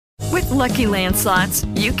Lucky Land Slots,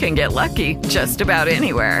 you can get lucky just about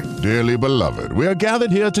anywhere. Dearly beloved, we are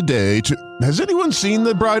gathered here today to... Has anyone seen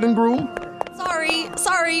the bride and groom?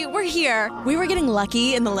 Sorry, we're here. We were getting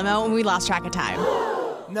lucky in the limo and we lost track of time.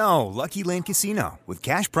 No, Lucky Land Casino, with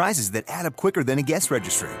cash prizes that add up quicker than a guest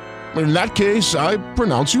registry. In that case, I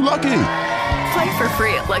pronounce you lucky. Play for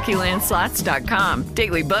free at LuckyLandSlots.com.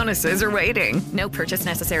 Daily bonuses are waiting. No purchase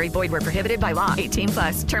necessary. Void where prohibited by law.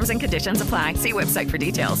 18+. Terms and conditions apply. See website for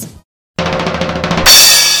details.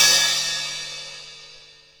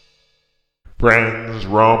 Friends,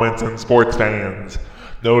 Romans, and sports fans,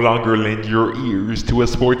 no longer lend your ears to a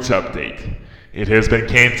sports update. It has been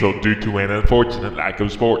cancelled due to an unfortunate lack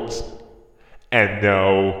of sports. And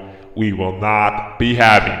no, we will not be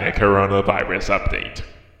having a coronavirus update.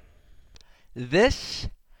 This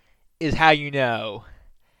is how you know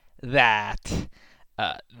that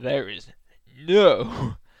there is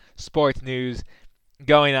no sports news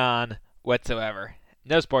going on whatsoever.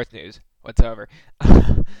 No sports news whatsoever.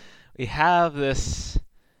 We have this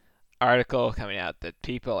article coming out that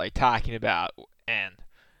people are talking about the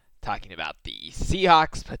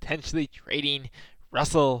Seahawks potentially trading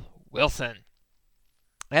Russell Wilson.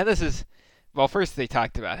 And this is, well, first they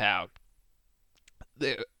talked about how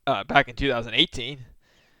back in 2018,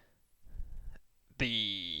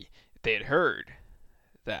 they had heard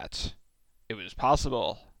that it was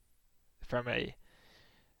possible from a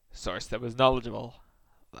source that was knowledgeable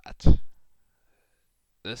that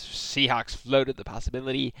the Seahawks floated the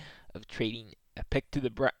possibility of trading a pick to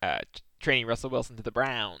trading Russell Wilson to the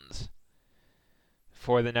Browns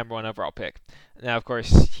for the number 1 overall pick. Now, of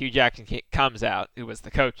course, Hugh Jackson comes out, who was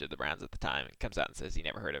the coach of the Browns at the time, and comes out and says he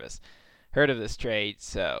never heard of this trade.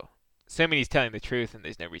 So, assuming he's telling the truth, and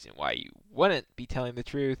there's no reason why you wouldn't be telling the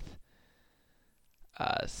truth,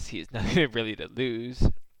 he has nothing really to lose.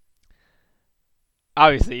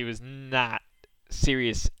 Obviously, he was not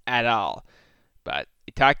serious at all, but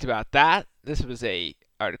he talked about that. This was a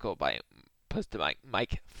article posted by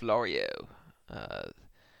Mike Florio,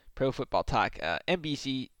 Pro Football Talk,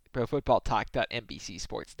 NBC,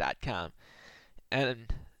 profootballtalk.nbcsports.com.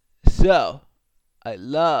 And so, I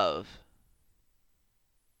love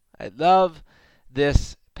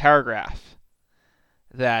this paragraph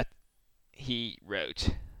that he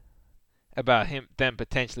wrote about them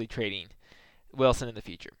potentially trading Wilson in the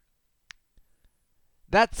future.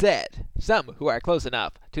 That said, some who are close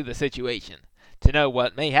enough to the situation to know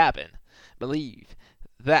what may happen believe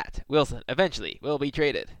that Wilson eventually will be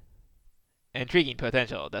traded. Intriguing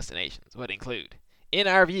potential destinations would include, in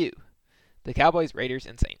our view, the Cowboys, Raiders,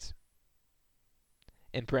 and Saints.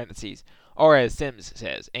 In parentheses, or as Sims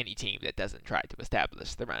says, any team that doesn't try to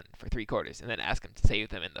establish the run for 3 quarters and then ask him to save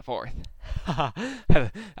them in the 4th.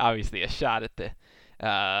 Obviously a shot at the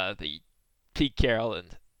Pete Carroll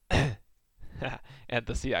and and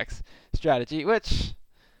the Seahawks strategy, which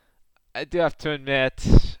I do have to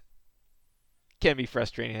admit can be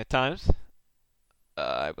frustrating at times.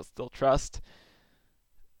 I will still trust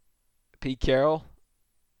Pete Carroll.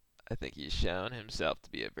 I think he's shown himself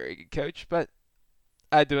to be a very good coach, but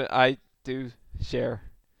I do share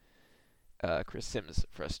Chris Sims'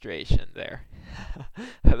 frustration there.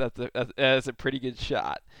 That's a pretty good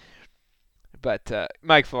shot. But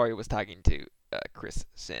Mike Florio was talking to Chris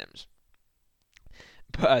Sims.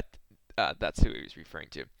 But that's who he was referring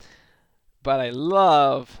to. But I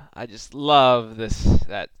just love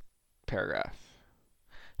that paragraph.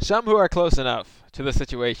 Some who are close enough to the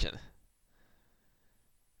situation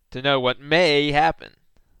to know what may happen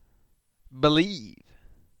believe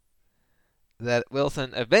that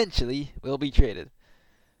Wilson eventually will be traded.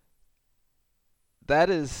 That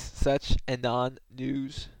is such a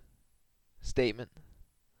non-news statement.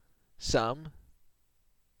 Some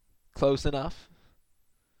close enough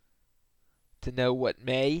to know what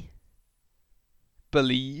may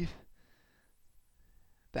believe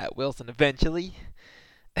that Wilson eventually.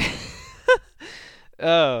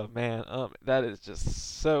 Oh man, that is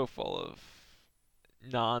just so full of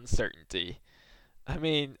non-certainty. I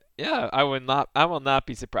mean, yeah, I will not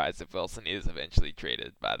be surprised if Wilson is eventually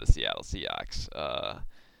traded by the Seattle Seahawks.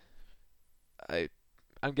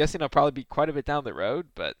 I'm guessing I'll probably be quite a bit down the road,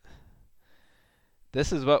 but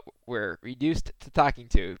this is what we're reduced to talking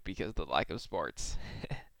to because of the lack of sports.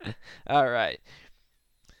 All right.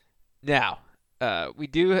 Now, we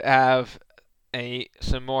do have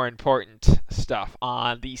some more important stuff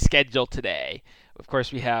on the schedule today. Of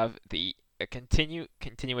course, we have a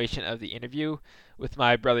continuation of the interview with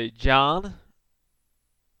my brother John.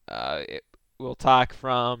 We'll talk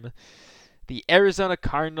from the Arizona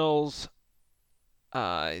Cardinals.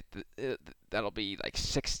 that'll be like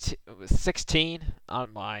 16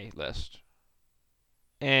 on my list.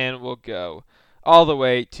 And we'll go all the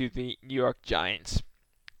way to the New York Giants.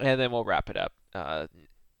 And then we'll wrap it up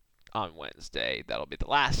on Wednesday. That'll be the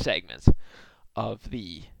last segment of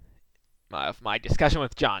my discussion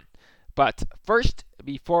with John. But first,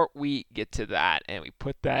 before we get to that and we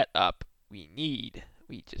put that up, we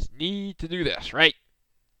just need to do this, right?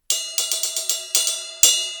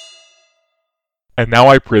 And now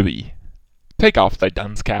I prithee, take off thy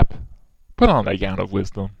dunce cap, put on thy gown of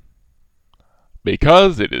wisdom,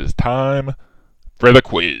 because it is time for the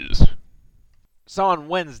quiz. So on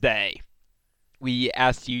Wednesday, we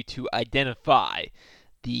asked you to identify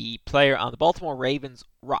the player on the Baltimore Ravens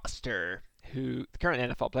roster, the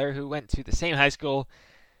current NFL player who went to the same high school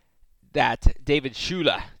that David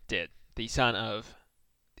Shula did, the son of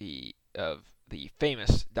the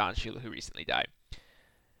famous Don Shula, who recently died.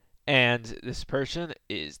 And this person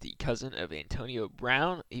is the cousin of Antonio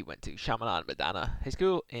Brown. He went to Chaminade-Madonna High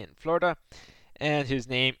School in Florida, and his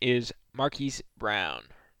name is Marquise Brown.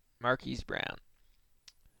 Marquise Brown.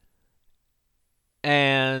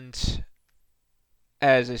 And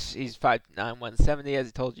he's 5'9", 170, as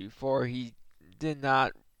I told you before, he did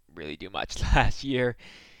not really do much last year.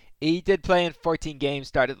 He did play in 14 games,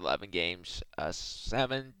 started 11 games,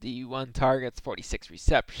 71 targets, 46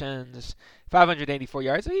 receptions, 584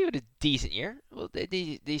 yards. So he had a decent year. Well,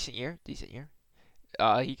 decent year.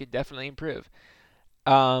 He could definitely improve.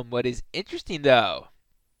 What is interesting, though,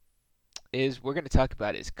 is we're going to talk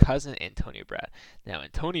about his cousin, Antonio Brown. Now,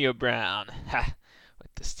 Antonio Brown,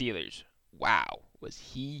 with the Steelers, wow, was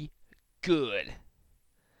he good.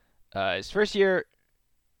 His first year,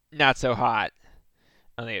 not so hot.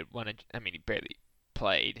 Only had he barely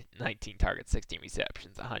played. 19 targets, 16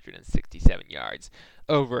 receptions, 167 yards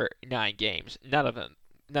over 9 games. None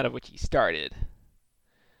of which he started.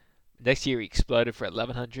 Next year he exploded for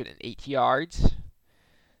 1,108 yards.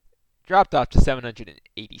 Dropped off to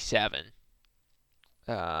 787.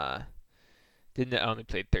 Only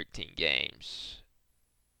played 13 games.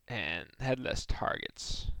 And had less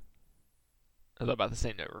targets. Although about the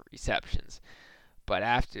same number of receptions. But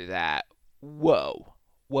after that, whoa.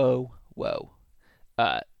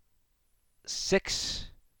 6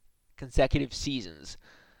 consecutive seasons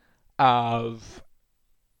of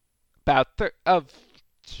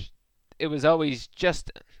it was always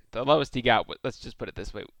just the lowest he got. Let's just put it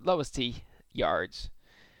this way: lowest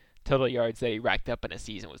total yards that he racked up in a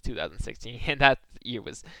season was 2016, and that year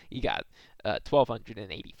he got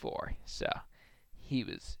 1,284. So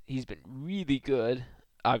he's been really good.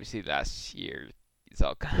 Obviously, last year it's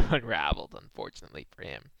all kind of unraveled, unfortunately for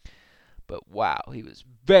him. But wow, he was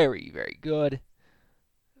very, very good.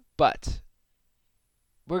 But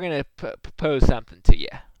we're going to propose something to you.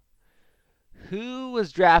 Who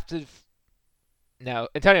was drafted? Now,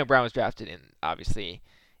 Antonio Brown was drafted in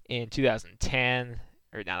 2010.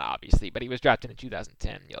 Or not obviously, but he was drafted in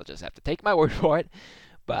 2010. You'll just have to take my word for it.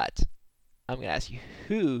 But I'm going to ask you,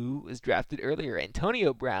 who was drafted earlier,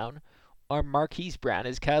 Antonio Brown or Marquise Brown,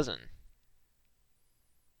 his cousin?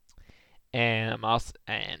 And I'm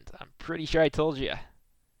pretty sure I told you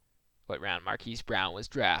what round Marquise Brown was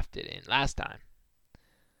drafted in last time.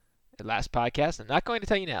 The last podcast. I'm not going to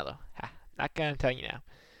tell you now, though. Not going to tell you now.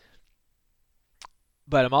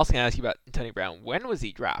 But I'm also going to ask you about Antonio Brown. When was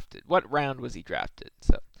he drafted? What round was he drafted?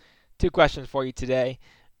 So, 2 questions for you today.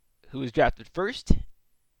 Who was drafted first?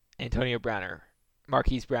 Antonio Brown or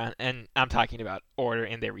Marquise Brown? And I'm talking about order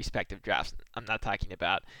in their respective drafts. I'm not talking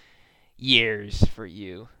about years for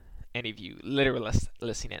you. Any of you literalists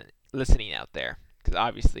listening out there, because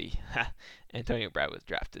obviously Antonio Brown was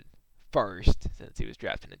drafted first since he was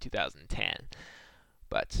drafted in 2010.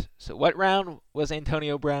 But so what round was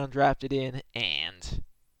Antonio Brown drafted in, and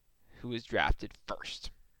who was drafted first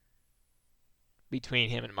between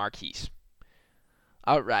him and Marquise?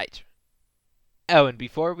 All right. Oh, and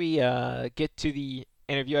before we get to the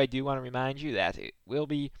interview, I do want to remind you that we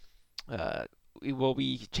will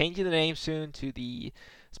be changing the name soon to the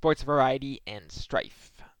Sports Variety and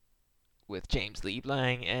Strife with James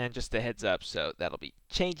Lieblang, and just a heads up, so that'll be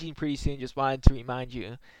changing pretty soon. Just wanted to remind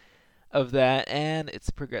you of that, and it's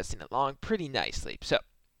progressing along pretty nicely. So,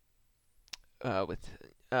 with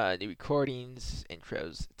new recordings,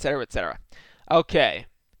 intros, etc., etc. Okay,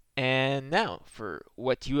 and now for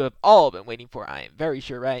what you have all been waiting for, I am very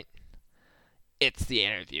sure, right? It's the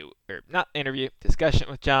discussion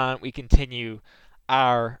with John. We continue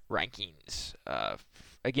our rankings.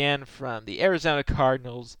 Again, from the Arizona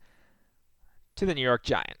Cardinals to the New York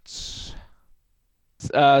Giants.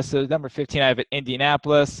 So number 15, I have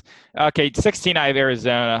Indianapolis. Okay, 16, I have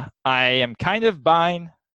Arizona. I am kind of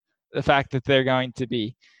buying the fact that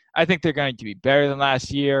I think they're going to be better than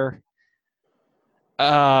last year.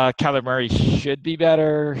 Kyler Murray should be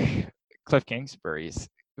better. Cliff Kingsbury's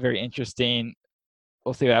very interesting.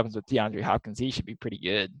 We'll see what happens with DeAndre Hopkins. He should be pretty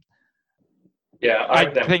good. Yeah, I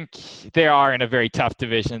think they are in a very tough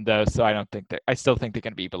division, though, so I still think they're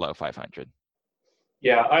going to be below 500.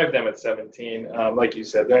 Yeah, I have them at 17. Like you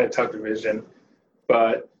said, they're in a tough division,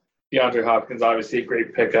 but DeAndre Hopkins, obviously a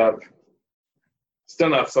great pickup. Still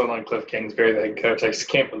not sold on Cliff Kingsbury, the head coach. I just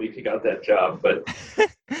can't believe he got that job. But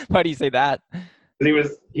why do you say that?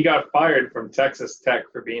 He got fired from Texas Tech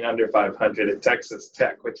for being under 500 at Texas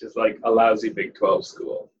Tech, which is like a lousy Big 12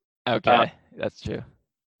 school. Okay, that's true.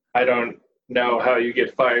 I don't know how you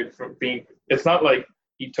get fired from being. It's not like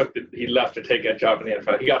he left to take a job in the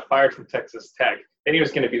NFL. He got fired from Texas Tech, and he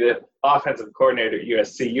was going to be the offensive coordinator at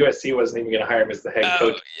USC. USC wasn't even going to hire him as the head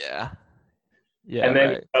coach. Yeah. And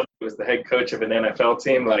then he was the head coach of an NFL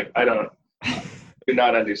team. Like, I do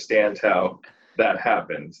not understand how that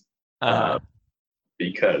happened.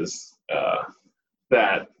 Because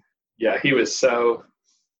he was so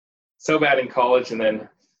bad in college, and then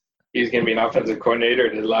he's going to be an offensive coordinator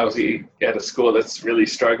at a lousy at a school that's really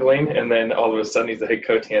struggling, and then all of a sudden he's the head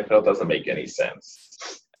coach in the NFL. Doesn't make any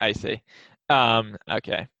sense. I see.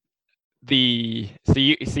 Okay. Do you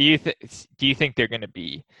think they're going to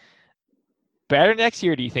be better next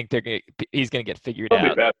year? Or do you think he's going to get figured out?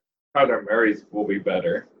 Be better. Kyler Murray will be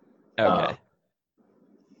better. Okay.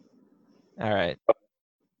 All right.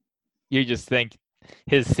 You just think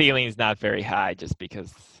his ceiling is not very high, just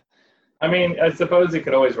because. I mean, I suppose it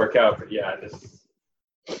could always work out, but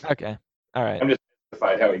Okay. All right. I'm just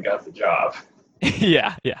satisfied how he got the job.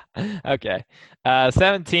 Yeah. Okay.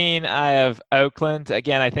 17, I have Oakland.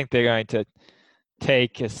 Again, I think they're going to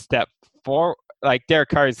take a step forward. Like, Derek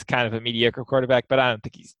Carr is kind of a mediocre quarterback, but I don't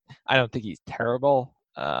think he's terrible.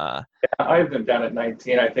 I have them down at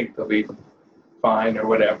 19. I think they'll be fine or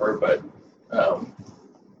whatever, but.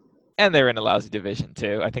 And they're in a lousy division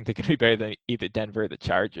too. I think they could be better than either Denver or the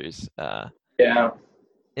Chargers. Yeah.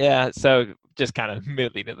 So just kind of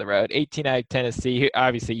middling of the road. 18, I have Tennessee.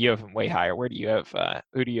 Obviously, you have them way higher. Who do you have at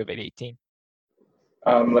 18?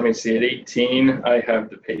 Let me see. At 18, I have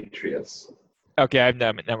the Patriots. Okay, I have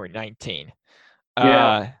them at number 19.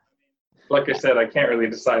 Like I said, I can't really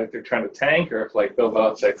decide if they're trying to tank or if Bill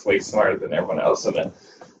Belichick's way smarter than everyone else, and I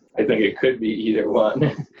think it could be either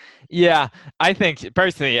one. Yeah, I think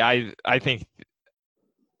personally, I think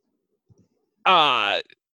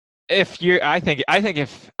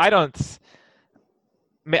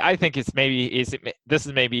this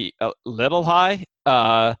is maybe a little high.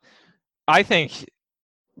 I can't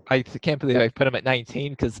believe I put them at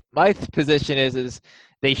 19 because my position is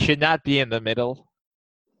they should not be in the middle.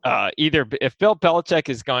 Either if Bill Belichick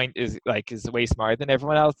is way smarter than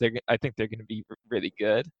everyone else, I think they're going to be really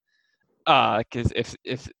good. Because if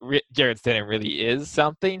Jared Stidham really is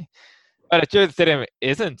something, but if Jared Stidham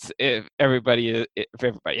isn't, if everybody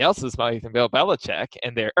else is smarter than Bill Belichick,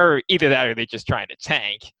 and or either that or they're just trying to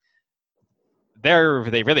tank, they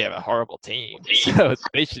really have a horrible team. So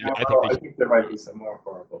they should. I think there might be some more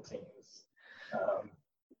horrible teams.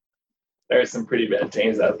 There are some pretty bad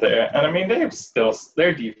teams out there, and I mean their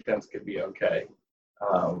defense could be okay.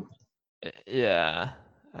 Yeah,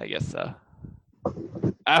 I guess so.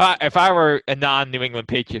 If I were a non-New England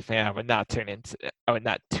Patriot fan, I would not tune into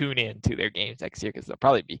their games next year because they'll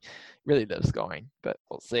probably be really low scoring. But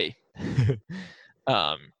we'll see. 20,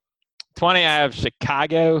 I have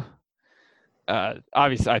Chicago.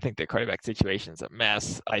 Obviously, I think their quarterback situation is a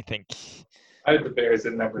mess. I have the Bears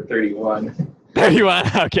at number 31.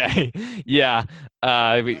 31. Okay. Yeah.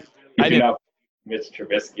 I didn't. Mitch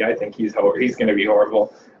Trubisky. I think he's going to be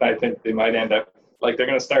horrible. I think they might end up. They're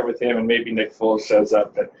going to start with him, and maybe Nick Foles shows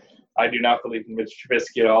up. But I do not believe in Mitch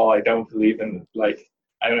Trubisky at all. I don't believe in I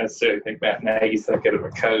don't necessarily think Matt Nagy's that good of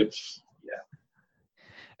a coach. Yeah.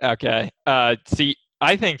 Okay. See,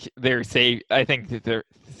 I think their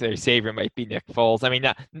savior might be Nick Foles. I mean,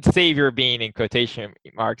 not savior being in quotation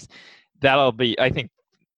marks. That'll be. I think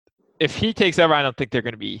if he takes over, I don't think they're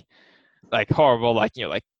going to be horrible.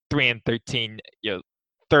 3-13.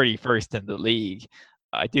 31st in the league.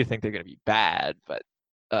 I do think they're going to be bad, but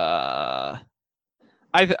I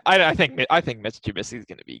think Mitch Trubisky is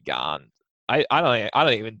going to be gone. I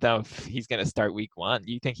don't even know if he's going to start week 1.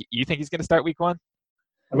 You think he's going to start week 1?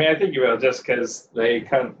 I mean, I think he will just because they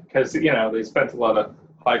spent a lot of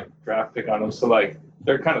high draft pick on him, so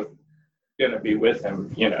they're kind of going to be with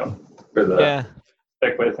him,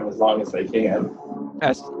 stick with him as long as they can.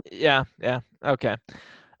 Yeah. Okay.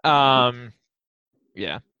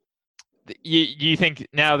 Yeah. You think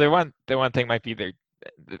now the one thing might be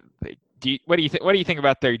What do you think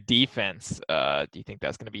about their defense? Do you think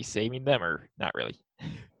that's going to be saving them or not really?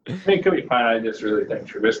 I mean, it could be fine. I just really think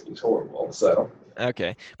Trubisky's horrible. So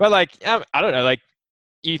Okay, but like I don't know, like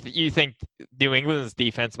you think New England's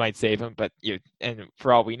defense might save him, but and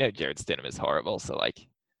for all we know, Jared Stidham is horrible. So like,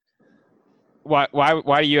 why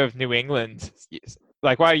do you have New England?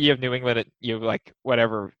 Like, why do you have New England at like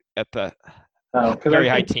whatever at the very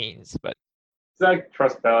high teens? But I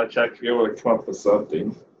trust Belichick to be able to come up with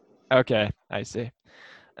something. Okay, I see.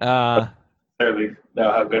 Clearly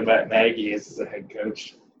know how good Matt Nagy is as a head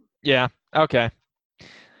coach. Yeah. Okay.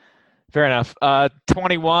 Fair enough.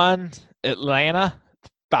 21 Atlanta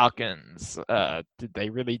Falcons. Did they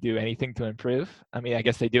really do anything to improve? I mean, I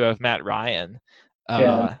guess they do have Matt Ryan.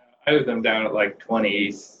 Yeah. I have them down at like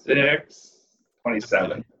 26,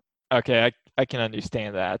 27. Okay, I can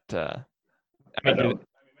understand that.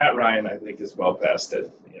 Matt Ryan, I think, is well past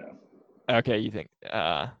it. Yeah. Okay, you think?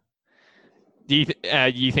 Do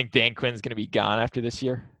you think Dan Quinn's going to be gone after this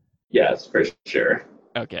year? Yes, for sure.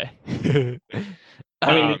 Okay.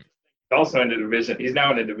 I mean, he's also in a division. He's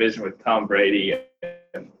now in a division with Tom Brady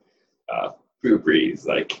and Drew Brees.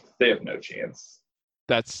 Like, they have no chance.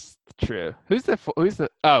 That's true. Who's the?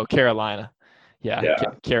 Oh, Carolina. Yeah.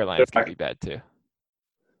 Carolina's going to be bad too.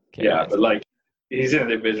 Yeah, but like, he's in a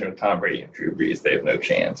division with Tom Brady and Drew Brees. They have no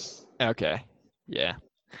chance. Okay. Yeah.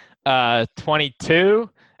 22.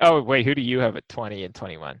 Oh, wait. Who do you have at 20 and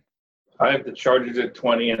 21? I have the Chargers at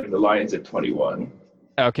 20 and the Lions at 21.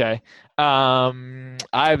 Okay. I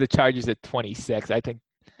have the Chargers at 26. I think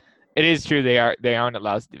it is true they aren't a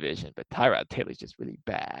lousy division, but Tyrod Taylor's just really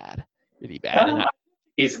bad. Really bad.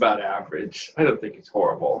 He's about average. I don't think he's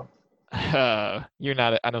horrible. You're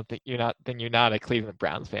not. I don't think you're not. Then you're not a Cleveland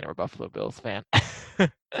Browns fan or a Buffalo Bills fan.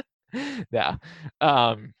 Yeah.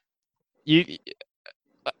 I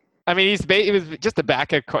mean, he was just a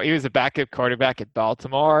backup. He was a backup quarterback at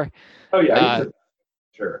Baltimore. Oh yeah,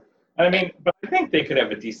 sure. I mean, but I think they could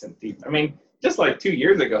have a decent team. I mean, just like 2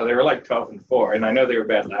 years ago, they were like 12-4, and I know they were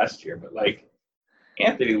bad last year, but like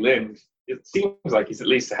Anthony Lynn, it seems like he's at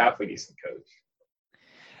least a halfway decent coach.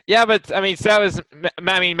 Yeah, but I mean,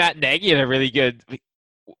 Matt Nagy had a really good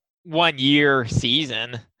 1 year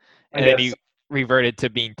season, and then he reverted to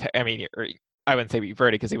being. I wouldn't say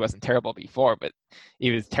reverted because he wasn't terrible before, but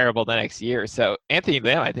he was terrible the next year. So Anthony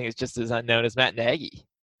Lynn, I think, is just as unknown as Matt Nagy.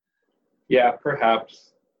 Yeah, perhaps.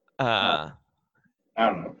 I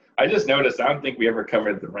don't know. I just noticed. I don't think we ever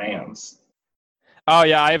covered the Rams. Oh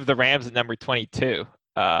yeah, I have the Rams at number 22.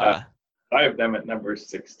 I have them at number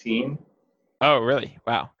 16. Oh really?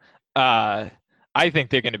 Wow. I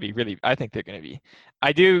think they're going to be really. I think they're going to be.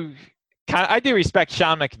 I do respect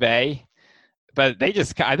Sean McVay, but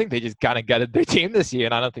I think they just kind of gutted their team this year,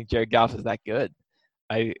 and I don't think Jared Goff is that good.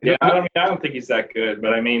 I don't think he's that good,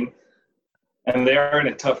 but I mean, and they are in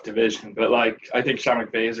a tough division. But like, I think Sean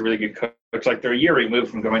McVay is a really good coach. Like, they're a year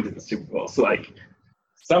removed from going to the Super Bowl, so like,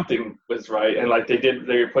 something was right, and like they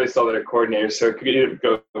replaced all their coordinators, so it could either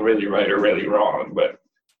go really right or really wrong. But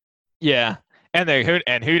yeah, and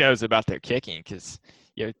who knows about their kicking, because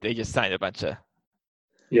they just signed a bunch of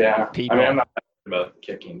people. I mean, I'm not about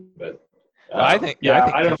kicking, but I don't think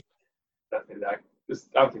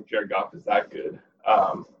Jared Goff is that good.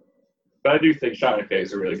 But I do think Sean McVay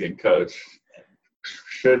is a really good coach.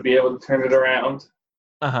 Should be able to turn it around.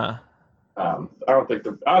 I don't think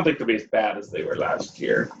they'll be as bad as they were last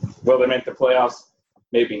year. Will they make the playoffs?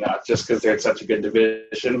 Maybe not, just because they're in such a good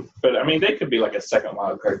division. But I mean, they could be like a second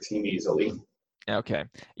wild card team easily. Okay.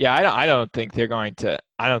 Yeah, I don't think they're going to.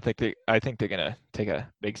 I think they're going to take a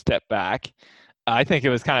big step back. I think it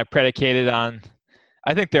was kind of predicated on.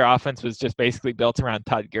 I think their offense was just basically built around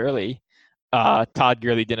Todd Gurley. Todd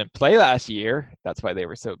Gurley didn't play last year. That's why they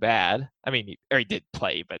were so bad. I mean, he did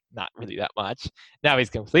play, but not really that much. Now he's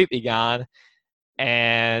completely gone,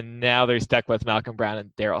 and now they're stuck with Malcolm Brown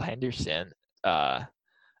and Darrell Henderson. I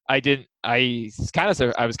was kind of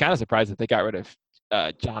surprised that they got rid of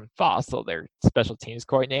John Fossil, their special teams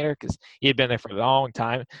coordinator, because he had been there for a long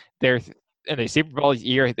time. In the Super Bowl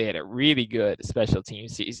year, they had a really good special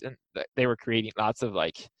teams season. They were creating lots of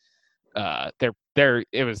like. It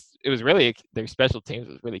was really, their special teams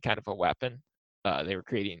was really kind of a weapon. They were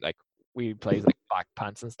creating like weird plays like block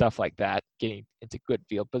punts and stuff like that, getting into good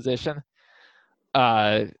field position.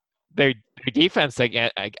 Their defense again,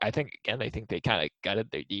 I think they kind of gutted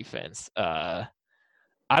their defense. I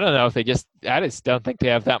don't know if I just don't think they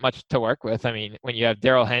have that much to work with. I mean, when you have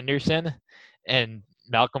Darrell Henderson and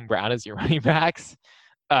Malcolm Brown as your running backs,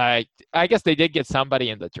 I guess they did get somebody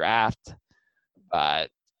in the draft, but.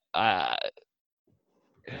 And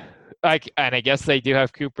I guess they do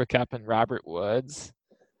have Cooper Kupp and Robert Woods.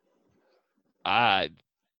 I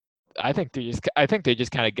think they're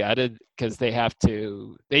just kind of gutted because they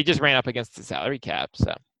just ran up against the salary cap.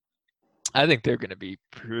 So I think they're going to be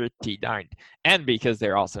pretty darned, and because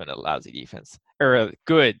they're also in a lousy defense or a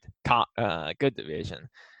good division.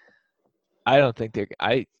 I think they're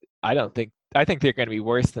going to be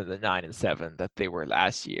worse than the 9-7 that they were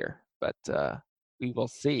last year, but we will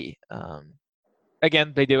see.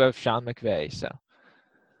 Again, they do have Sean McVay, so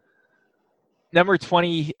number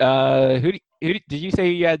 20. Who did you say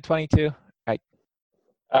you had 22? I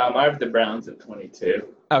have the Browns at 22.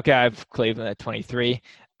 Okay, I have Cleveland at 23.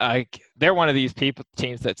 They're one of these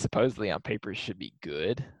teams that supposedly on paper should be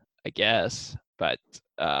good, I guess, but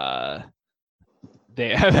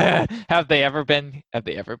they have they ever been?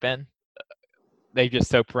 They're just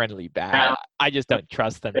so perennially bad. I just don't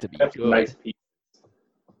trust them to be good. Nice pieces,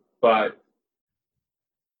 but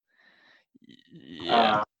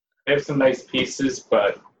yeah, they have some nice pieces,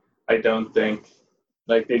 but I don't think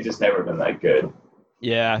they just never been that good.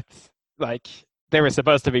 Yeah, they were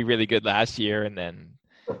supposed to be really good last year, and then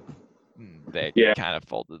they kind of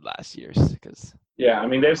folded last year's because. Yeah, I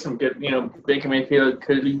mean, there's some good. Baker Mayfield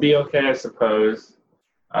could be okay, I suppose.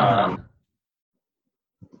 They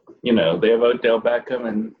have Odell Beckham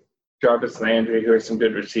and Jarvis Landry, who are some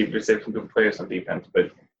good receivers. They have some good players on defense,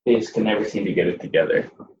 but they just can never seem to get it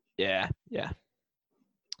together. Yeah.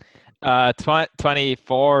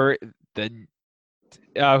 24.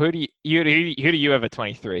 Who do you have at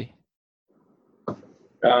 23?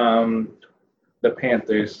 The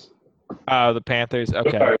Panthers. Oh, the Panthers.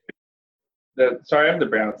 Okay. Sorry, I have the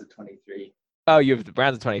Browns at 23. Oh, you have the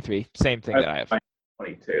Browns at 23. Same thing that I have.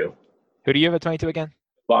 22. Who do you have at 22 again?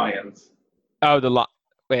 Lions. Oh,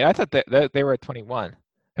 wait, I thought they were at 21.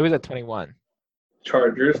 Who was at 21?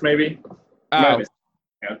 Chargers, maybe. Oh,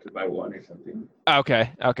 counted by one or something.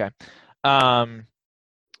 Okay. All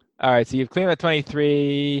right, so you have Cleveland at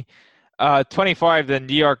 23. 25, the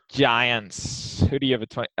New York Giants. Who do you have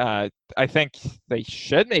at 20? I think they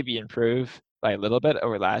should maybe improve by a little bit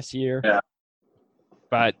over last year. Yeah.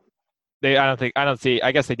 But I don't see.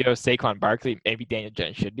 I guess they do have Saquon Barkley. Maybe Daniel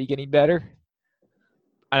Jones should be getting better.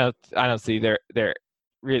 I don't see there's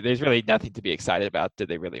really nothing to be excited about. Did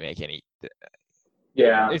they really make any?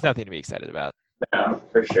 Yeah. There's nothing to be excited about. No,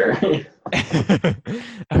 for sure.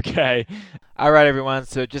 Okay. All right, everyone.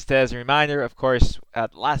 So just as a reminder, of course, the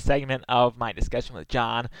last segment of my discussion with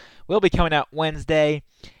John will be coming out Wednesday,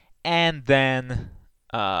 and then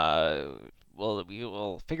we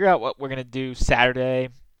will figure out what we're going to do Saturday,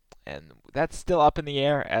 and that's still up in the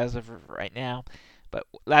air as of right now. But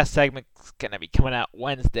last segment's going to be coming out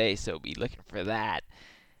Wednesday, so be looking for that.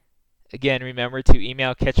 Again, remember to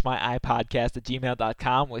email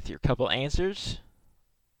catchmyeyepodcast@gmail.com with your couple answers.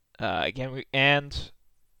 Name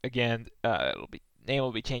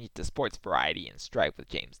will be changing to Sports Variety and Stripe with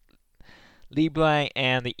James Lieblang,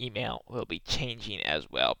 and the email will be changing as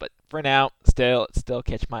well. But for now, still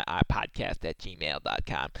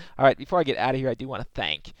catchmyeyepodcast@gmail.com. All right, before I get out of here, I do want to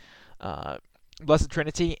thank Blessed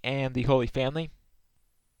Trinity and the Holy Family.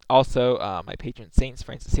 Also, my patron saints,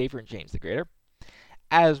 Francis Xavier and James the Greater,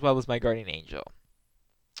 as well as my guardian angel.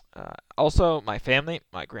 Also, my family,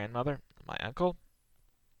 my grandmother, my uncle,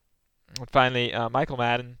 and finally, Michael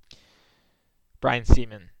Madden, Brian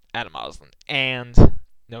Seaman, Adam Osland, and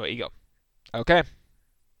Noah Ego. Okay.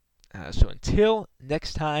 So until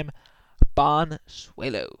next time, bon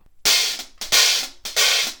suelo.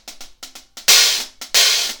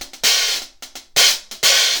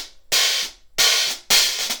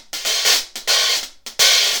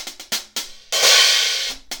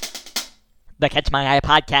 The Catch My Eye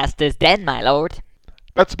podcast is dead, my lord.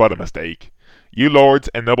 That's but a mistake. You lords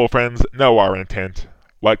and noble friends know our intent.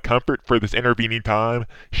 What comfort for this intervening time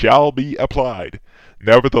shall be applied.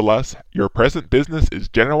 Nevertheless, your present business is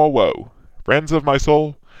general woe. Friends of my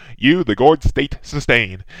soul, you the gourd state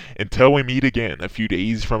sustain, until we meet again a few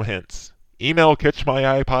days from hence. Email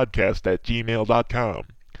catchmyeyepodcast@gmail.com.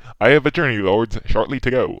 I have a journey, lords, shortly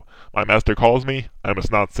to go. My master calls me, I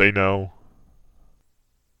must not say no.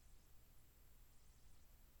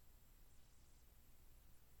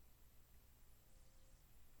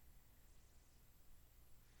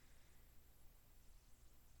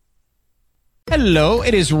 Hello,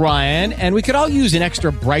 it is Ryan, and we could all use an extra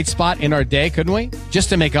bright spot in our day, couldn't we? Just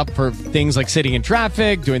to make up for things like sitting in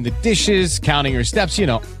traffic, doing the dishes, counting your steps,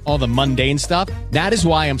 all the mundane stuff. That is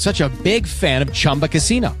why I'm such a big fan of Chumba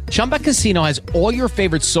Casino. Chumba Casino has all your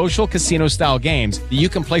favorite social casino-style games that you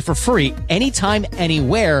can play for free anytime,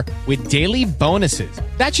 anywhere with daily bonuses.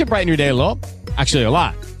 That should brighten your day a little. Actually, a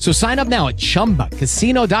lot. So sign up now at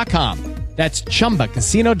ChumbaCasino.com. That's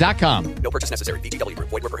ChumbaCasino.com. No purchase necessary. VGW Group.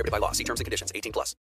 Void where prohibited by law. See terms and conditions. 18+.